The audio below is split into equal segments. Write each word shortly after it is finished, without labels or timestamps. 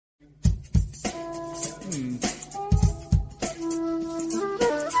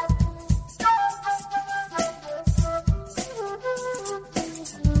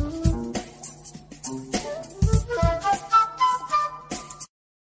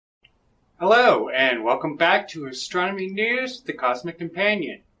Hello, and welcome back to Astronomy News, the Cosmic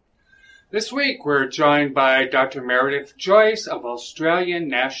Companion. This week we're joined by Dr. Meredith Joyce of Australian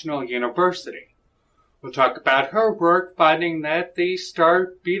National University. We'll talk about her work finding that the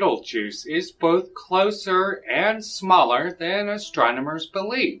star Betelgeuse is both closer and smaller than astronomers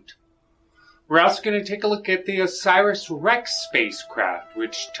believed. We're also going to take a look at the OSIRIS-REx spacecraft,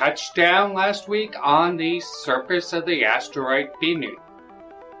 which touched down last week on the surface of the asteroid Bennu.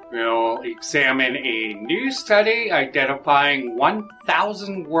 We'll examine a new study identifying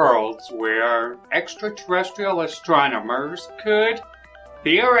 1,000 worlds where extraterrestrial astronomers could,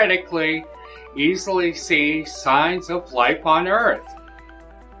 theoretically, easily see signs of life on Earth.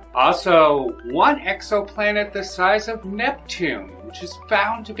 Also, one exoplanet the size of Neptune, which is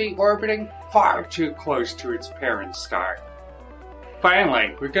found to be orbiting far too close to its parent star.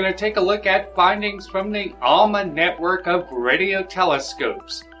 Finally, we're going to take a look at findings from the ALMA network of radio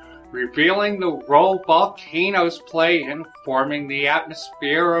telescopes, revealing the role volcanoes play in forming the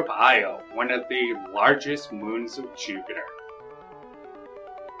atmosphere of Io, one of the largest moons of Jupiter.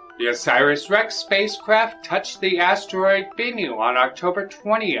 The OSIRIS-REx spacecraft touched the asteroid Bennu on October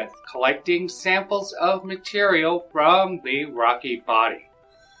 20th, collecting samples of material from the rocky body.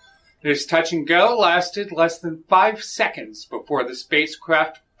 This touch and go lasted less than 5 seconds before the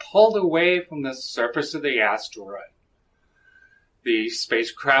spacecraft pulled away from the surface of the asteroid. The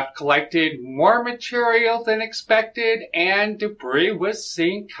spacecraft collected more material than expected, and debris was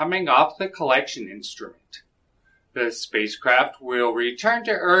seen coming off the collection instrument. The spacecraft will return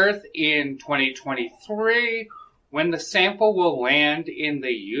to Earth in 2023, when the sample will land in the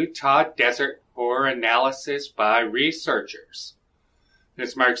Utah desert for analysis by researchers.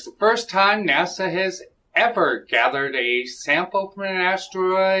 This marks the first time NASA has ever gathered a sample from an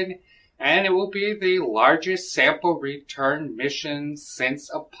asteroid, and it will be the largest sample return mission since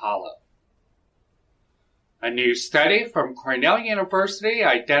Apollo. A new study from Cornell University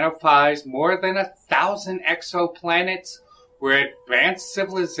identifies more than 1,000 exoplanets where advanced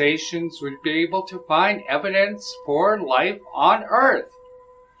civilizations would be able to find evidence for life on Earth.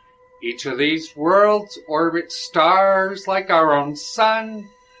 Each of these worlds orbit stars like our own sun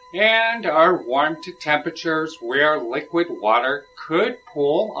and are warmed to temperatures where liquid water could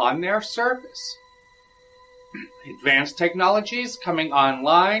pool on their surface. Advanced technologies coming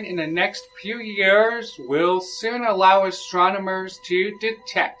online in the next few years will soon allow astronomers to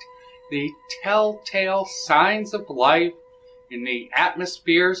detect the telltale signs of life in the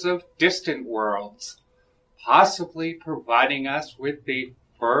atmospheres of distant worlds, possibly providing us with the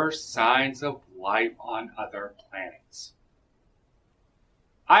first signs of life on other planets.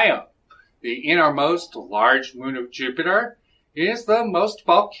 Io, the innermost large moon of Jupiter, is the most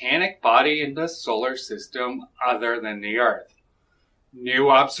volcanic body in the solar system other than the Earth. New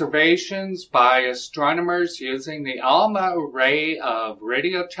observations by astronomers using the ALMA array of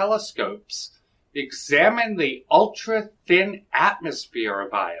radio telescopes examine the ultra-thin atmosphere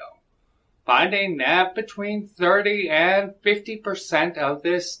of Io, finding that between 30 and 50% of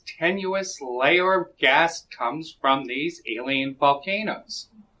this tenuous layer of gas comes from these alien volcanoes.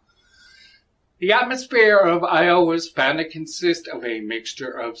 The atmosphere of Io was found to consist of a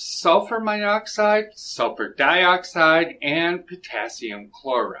mixture of sulfur monoxide, sulfur dioxide, and potassium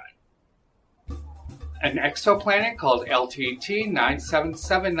chloride. An exoplanet called LTT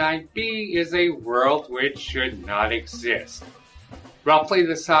 9779b is a world which should not exist. Roughly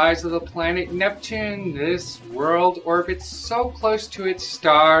the size of the planet Neptune, this world orbits so close to its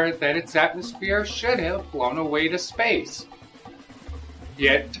star that its atmosphere should have blown away to space.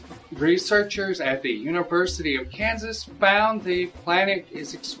 Yet, researchers at the University of Kansas found the planet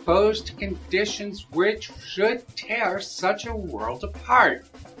is exposed to conditions which should tear such a world apart.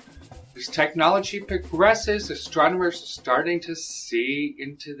 As technology progresses, astronomers are starting to see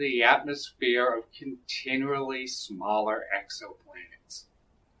into the atmosphere of continually smaller exoplanets.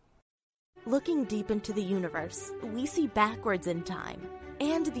 Looking deep into the universe, we see backwards in time,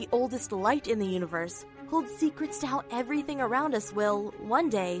 and the oldest light in the universe holds secrets to how everything around us will, one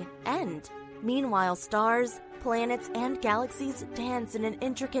day, end. Meanwhile, stars, planets, and galaxies dance in an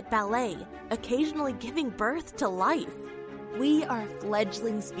intricate ballet, occasionally giving birth to life. We are a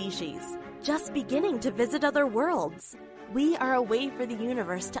fledgling species, just beginning to visit other worlds. We are a way for the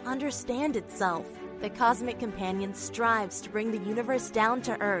universe to understand itself. The Cosmic Companion strives to bring the universe down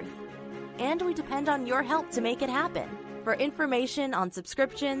to Earth, and we depend on your help to make it happen. For information on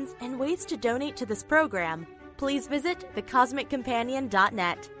subscriptions and ways to donate to this program, please visit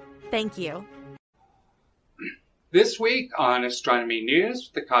thecosmiccompanion.net. Thank you. This week on Astronomy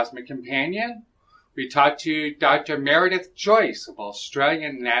News, The Cosmic Companion, we talked to Dr. Meredith Joyce of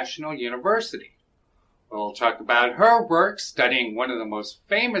Australian National University. We'll talk about her work studying one of the most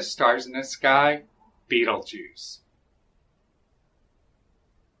famous stars in the sky, Betelgeuse.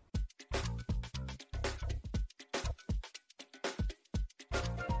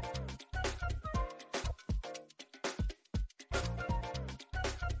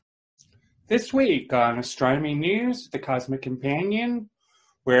 This week on Astronomy News, the Cosmic Companion,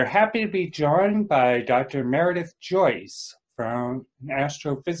 we're happy to be joined by Dr. Meredith Joyce, an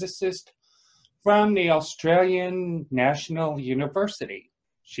astrophysicist from the Australian National University.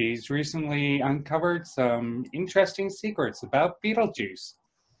 She's recently uncovered some interesting secrets about Betelgeuse.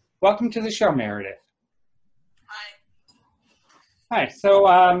 Welcome to the show, Meredith. Hi. Hi.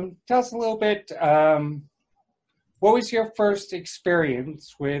 So tell us a little bit, what was your first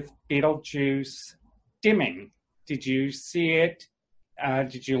experience with Betelgeuse dimming? Did you see it?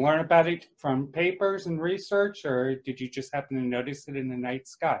 Did you learn about it from papers and research, or did you just happen to notice it in the night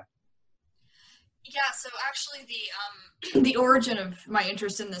sky? Yeah, so actually the origin of my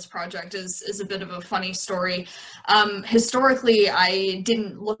interest in this project is a bit of a funny story. Historically, I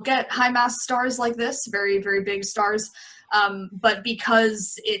didn't look at high mass stars like this, very, very big stars. But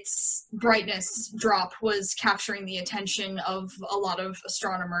because its brightness drop was capturing the attention of a lot of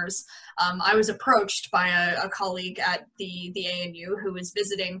astronomers, I was approached by a colleague at the ANU who was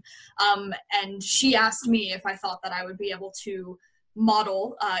visiting, and she asked me if I thought that I would be able to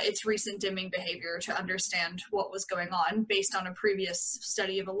model its recent dimming behavior to understand what was going on based on a previous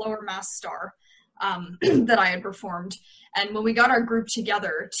study of a lower mass star that I had performed. And when we got our group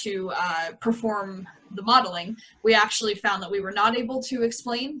together to perform the modeling, we actually found that we were not able to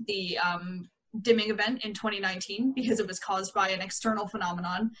explain the dimming event in 2019 because it was caused by an external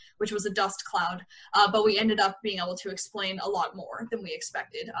phenomenon, which was a dust cloud. But we ended up being able to explain a lot more than we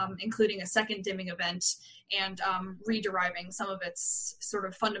expected, including a second dimming event and re-deriving some of its sort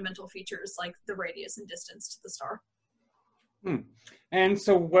of fundamental features like the radius and distance to the star. And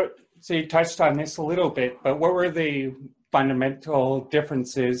so you touched on this a little bit, but what were the fundamental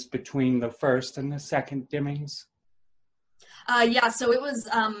differences between the first and the second dimmings? Yeah, so it was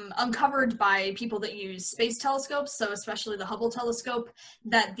uncovered by people that use space telescopes, so especially the Hubble telescope,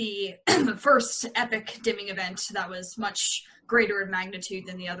 that the first epic dimming event that was much greater in magnitude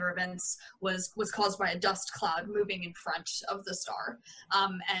than the other events was caused by a dust cloud moving in front of the star.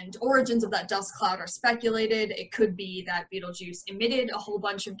 And origins of that dust cloud are speculated. It could be that Betelgeuse emitted a whole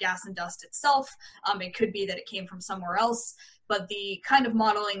bunch of gas and dust itself. It could be that it came from somewhere else. But the kind of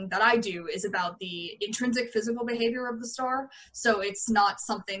modeling that I do is about the intrinsic physical behavior of the star. So it's not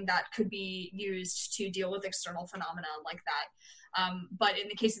something that could be used to deal with external phenomena like that. But in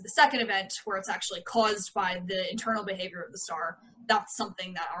the case of the second event, where it's actually caused by the internal behavior of the star, that's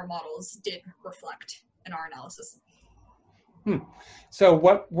something that our models did reflect in our analysis. So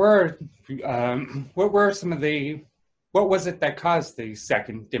what was it that caused the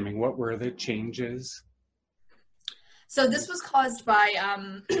second dimming? What were the changes? So this was caused by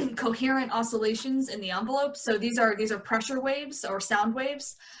coherent oscillations in the envelope. So these are pressure waves or sound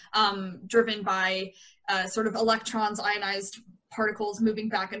waves driven by sort of electrons, ionized particles moving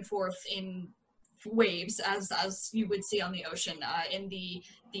back and forth in waves, as you would see on the ocean in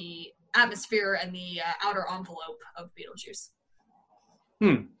the atmosphere and the outer envelope of Betelgeuse.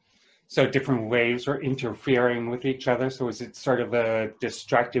 So different waves are interfering with each other. So is it sort of a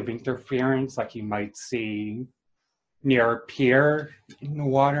destructive interference like you might see near a pier in the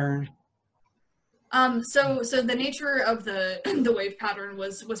water? So the nature of the wave pattern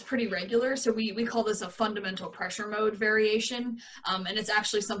was pretty regular. So we call this a fundamental pressure mode variation, and it's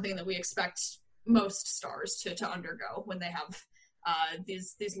actually something that we expect most stars to undergo when they have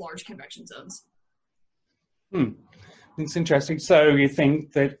these large convection zones. It's interesting. So you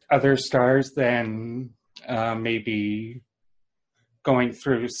think that other stars then may be going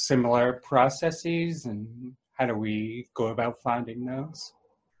through similar processes, and how do we go about finding those?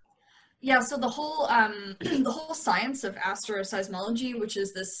 Yeah, so the whole science of astroseismology, which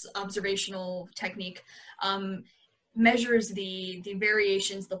is this observational technique, measures the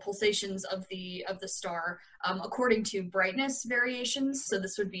variations, the pulsations of the star according to brightness variations. So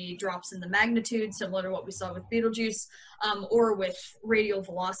this would be drops in the magnitude, similar to what we saw with Betelgeuse, or with radial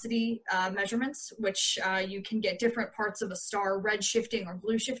velocity measurements, which you can get different parts of a star red shifting or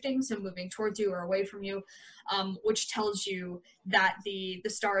blue shifting, so moving towards you or away from you, which tells you that the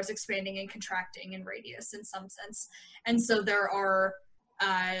star is expanding and contracting in radius in some sense. And so there are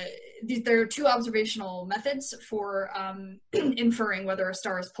there are two observational methods for inferring whether a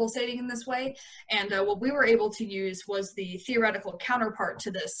star is pulsating in this way. And what we were able to use was the theoretical counterpart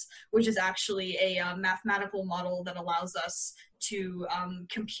to this, which is actually a mathematical model that allows us to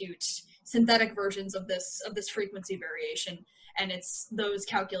compute synthetic versions of this frequency variation. And it's those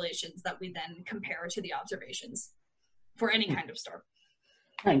calculations that we then compare to the observations for any kind of star.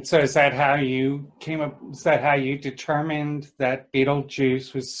 And so is that how you determined that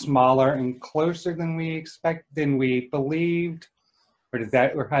Betelgeuse was smaller and closer than we believed?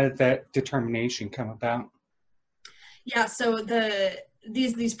 Or how did that determination come about? Yeah, so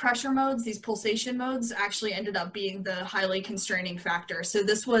these pressure modes, these pulsation modes actually ended up being the highly constraining factor. So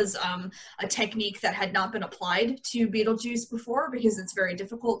this was a technique that had not been applied to Betelgeuse before because it's very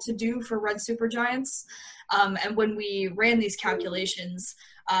difficult to do for red supergiants. And when we ran these calculations,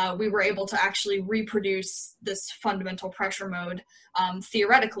 we were able to actually reproduce this fundamental pressure mode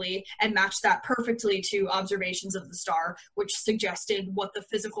theoretically and match that perfectly to observations of the star, which suggested what the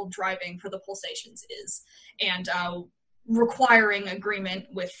physical driving for the pulsations is. And requiring agreement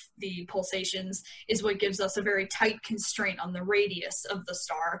with the pulsations is what gives us a very tight constraint on the radius of the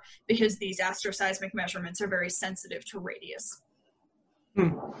star, because these astroseismic measurements are very sensitive to radius.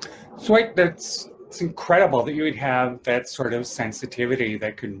 So it's incredible that you would have that sort of sensitivity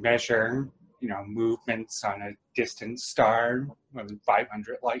that could measure, movements on a distant star more than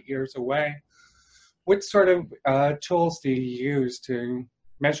 500 light years away. What sort of tools do you use to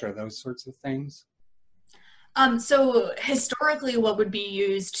measure those sorts of things? So historically, what would be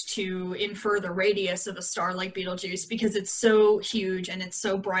used to infer the radius of a star like Betelgeuse, because it's so huge and it's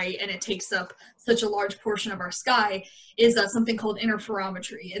so bright and it takes up such a large portion of our sky, is something called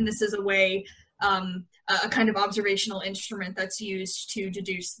interferometry. And this is a way, a kind of observational instrument that's used to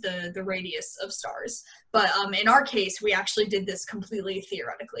deduce the radius of stars. But in our case, we actually did this completely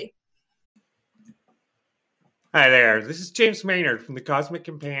theoretically. Hi there, this is James Maynard from the Cosmic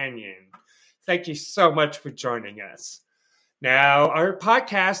Companion. Thank you so much for joining us. Now, our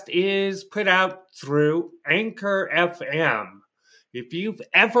podcast is put out through Anchor FM. If you've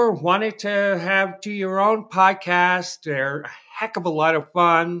ever wanted to do your own podcast, they're a heck of a lot of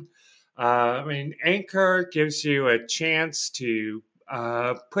fun. Anchor gives you a chance to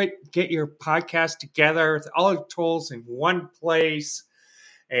get your podcast together with all the tools in one place.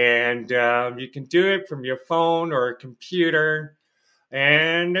 And you can do it from your phone or a computer.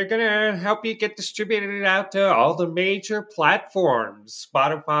 And they're going to help you get distributed out to all the major platforms,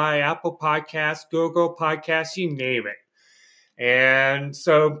 Spotify, Apple Podcasts, Google Podcasts, you name it. And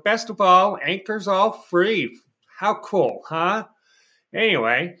so best of all, Anchor's all free. How cool, huh?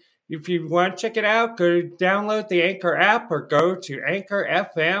 Anyway, if you want to check it out, go download the Anchor app or go to Anchor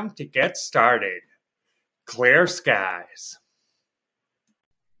FM to get started. Clear skies.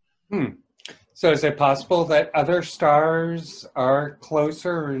 So is it possible that other stars are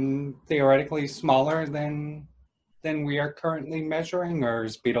closer and theoretically smaller than we are currently measuring, or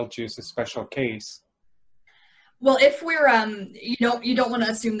is Betelgeuse a special case? Well, if we're, you don't want to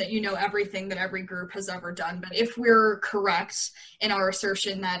assume that you know everything that every group has ever done, but if we're correct in our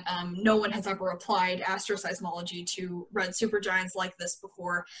assertion that no one has ever applied astroseismology to red supergiants like this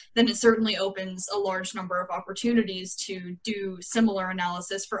before, then it certainly opens a large number of opportunities to do similar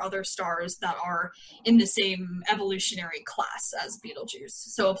analysis for other stars that are in the same evolutionary class as Betelgeuse.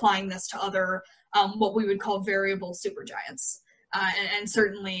 So applying this to other, what we would call variable supergiants. And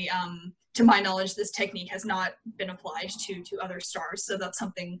certainly, to my knowledge, this technique has not been applied to other stars. So that's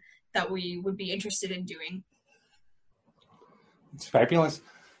something that we would be interested in doing. It's fabulous.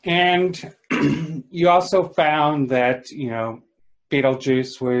 And you also found that,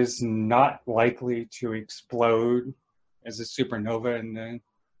 Betelgeuse was not likely to explode as a supernova in the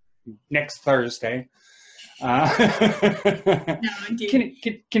next Thursday. No, indeed.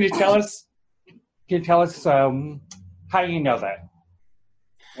 Can you tell us how you know that?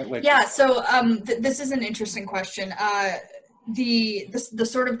 Yeah, so this is an interesting question. The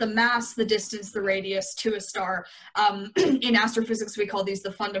sort of the mass, the distance, the radius to a star, in astrophysics we call these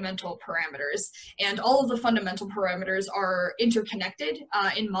the fundamental parameters, and all of the fundamental parameters are interconnected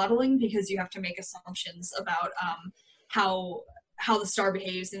in modeling, because you have to make assumptions about how the star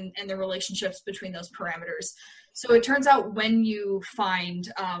behaves and the relationships between those parameters. So it turns out when you find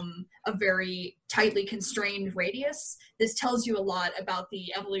a very tightly constrained radius, this tells you a lot about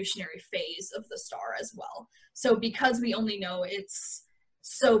the evolutionary phase of the star as well. So because we only know it's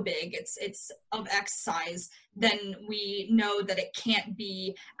so big, it's of X size, then we know that it can't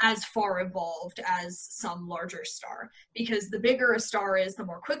be as far evolved as some larger star. Because the bigger a star is, the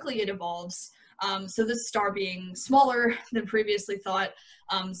more quickly it evolves, So this star being smaller than previously thought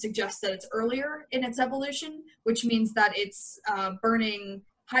suggests that it's earlier in its evolution, which means that it's burning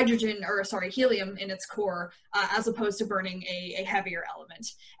helium in its core, as opposed to burning a heavier element.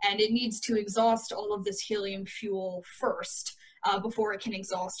 And it needs to exhaust all of this helium fuel first before it can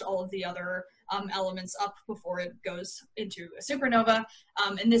exhaust all of the other elements up before it goes into a supernova.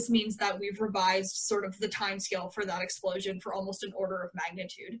 And this means that we've revised sort of the timescale for that explosion for almost an order of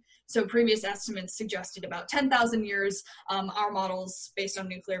magnitude. So previous estimates suggested about 10,000 years. Our models, based on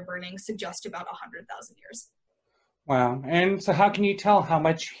nuclear burning, suggest about 100,000 years. Wow. And so how can you tell how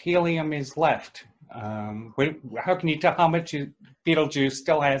much helium is left? How can you tell how much Betelgeuse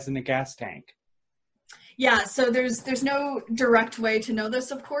still has in the gas tank? Yeah, so there's no direct way to know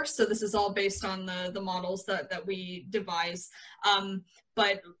this, of course. So this is all based on the models that we devise.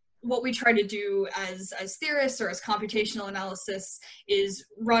 But what we try to do as theorists or as computational analysis is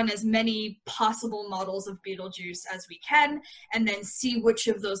run as many possible models of Betelgeuse as we can, and then see which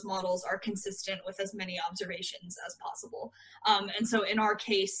of those models are consistent with as many observations as possible. And so in our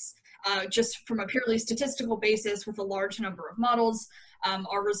case, just from a purely statistical basis with a large number of models,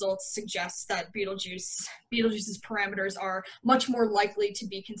 our results suggest that Betelgeuse's parameters are much more likely to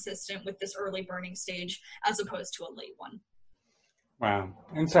be consistent with this early burning stage as opposed to a late one. Wow.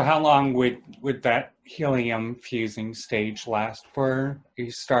 And so how long would that helium fusing stage last for a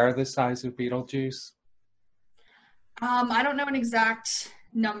star the size of Betelgeuse? I don't know an exact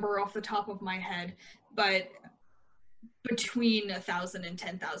number off the top of my head, but between 1,000 and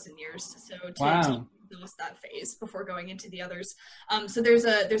 10,000 years. So to exhaust that phase before going into the others. So there's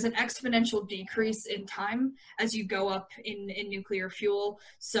an exponential decrease in time as you go up in nuclear fuel.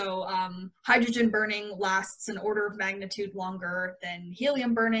 So hydrogen burning lasts an order of magnitude longer than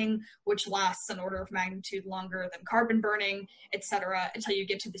helium burning, which lasts an order of magnitude longer than carbon burning, etc., until you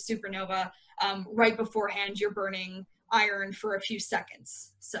get to the supernova. Right beforehand, you're burning iron for a few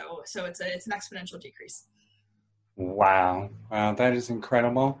seconds. So it's an exponential decrease. Wow, that is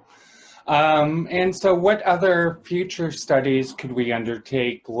incredible. And so what other future studies could we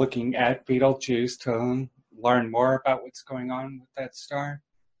undertake looking at Betelgeuse to learn more about what's going on with that star?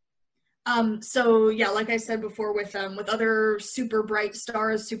 So yeah, like I said before, with other super bright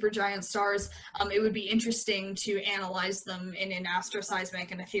stars, super giant stars, it would be interesting to analyze them in an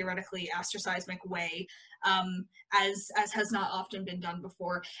astroseismic and a theoretically astroseismic way, as has not often been done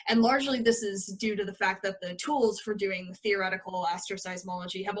before. And largely this is due to the fact that the tools for doing theoretical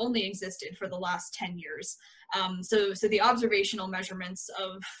astroseismology have only existed for the last 10 years. So the observational measurements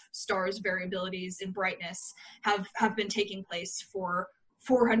of stars' variabilities in brightness have been taking place for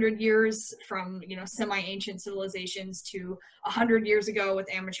 400 years, from semi-ancient civilizations to 100 years ago with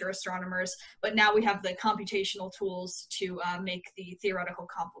amateur astronomers, but now we have the computational tools to make the theoretical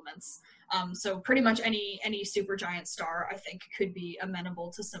complements. So pretty much any supergiant star, I think, could be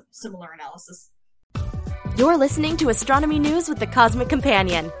amenable to some similar analysis. You're listening to Astronomy News with the Cosmic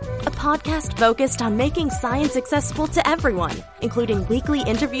Companion, a podcast focused on making science accessible to everyone, including weekly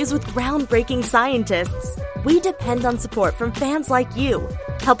interviews with groundbreaking scientists. We depend on support from fans like you,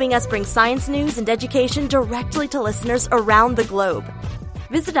 helping us bring science news and education directly to listeners around the globe.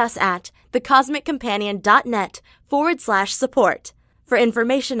 Visit us at thecosmiccompanion.net/support for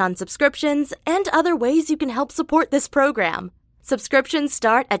information on subscriptions and other ways you can help support this program. Subscriptions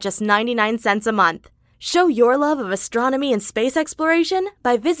start at just 99 cents a month. Show your love of astronomy and space exploration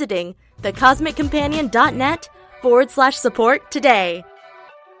by visiting thecosmiccompanion.net/support today.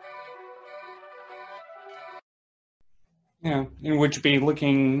 Yeah, and would you be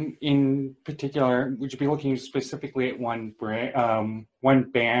looking specifically at one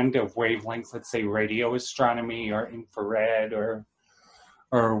band of wavelengths, let's say radio astronomy or infrared, or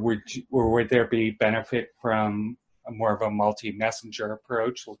would there be benefit from more of a multi-messenger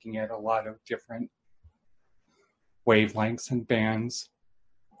approach, looking at a lot of different wavelengths and bands?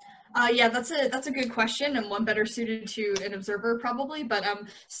 Yeah, that's a good question, and one better suited to an observer probably, but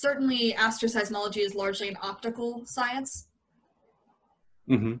certainly astroseismology is largely an optical science.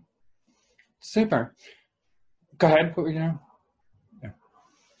 Mm-hmm. Super. Go ahead. Yeah.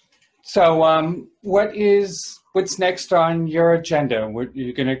 So what's next on your agenda? Are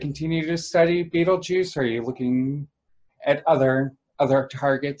you going to continue to study Betelgeuse, or are you looking at other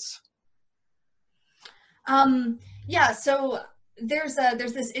targets? Yeah, so there's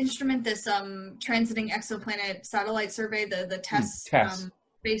this instrument, this transiting exoplanet satellite survey, the TESS.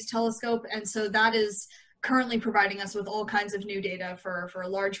 Space telescope, and so that is currently providing us with all kinds of new data for a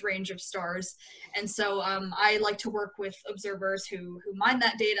large range of stars. And so I like to work with observers who mine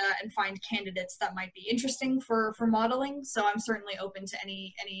that data and find candidates that might be interesting for modeling. So I'm certainly open to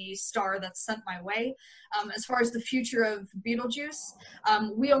any star that's sent my way. As far as the future of Betelgeuse,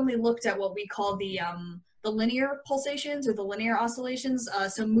 we only looked at what we call the linear pulsations or the linear oscillations.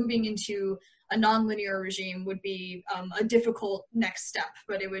 So moving into a nonlinear regime would be a difficult next step,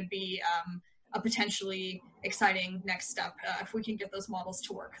 but it would be a potentially exciting next step if we can get those models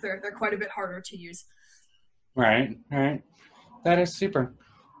to work. They're quite a bit harder to use. Right. That is super.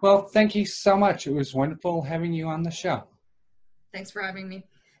 Well, thank you so much. It was wonderful having you on the show. Thanks for having me.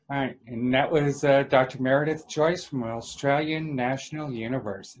 All right, and that was Dr. Meredith Joyce from Australian National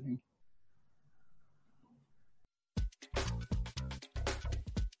University.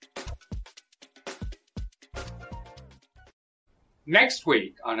 Next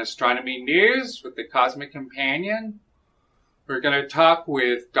week on Astronomy News with the Cosmic Companion, we're going to talk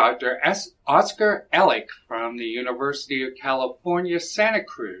with Dr. Oscar Ellick from the University of California, Santa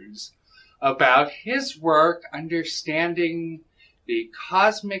Cruz about his work understanding the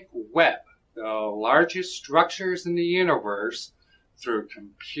cosmic web, the largest structures in the universe, through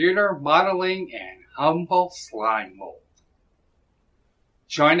computer modeling and Hubble slime mold.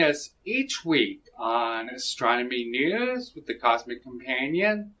 Join us each week on Astronomy News with the Cosmic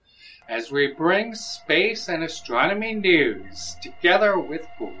Companion as we bring space and astronomy news together with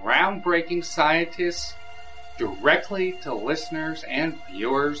groundbreaking scientists directly to listeners and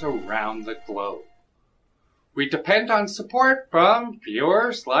viewers around the globe. We depend on support from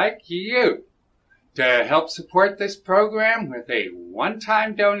viewers like you. To help support this program with a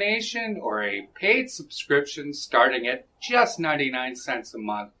one-time donation or a paid subscription starting at just 99 cents a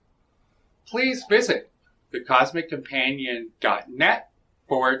month, please visit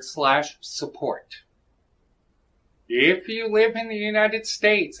thecosmiccompanion.net/support. If you live in the United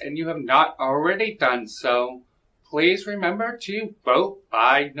States and you have not already done so, please remember to vote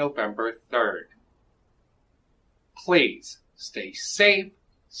by November 3rd. Please stay safe,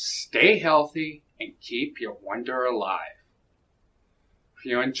 stay healthy, and keep your wonder alive. If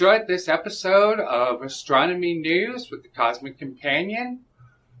you enjoyed this episode of Astronomy News with the Cosmic Companion,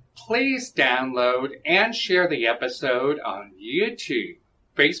 please download and share the episode on YouTube,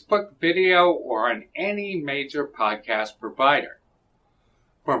 Facebook video, or on any major podcast provider.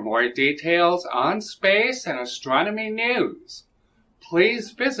 For more details on space and astronomy news, please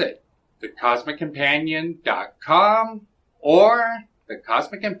visit thecosmiccompanion.com or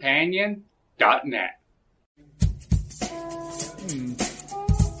thecosmiccompanion.net.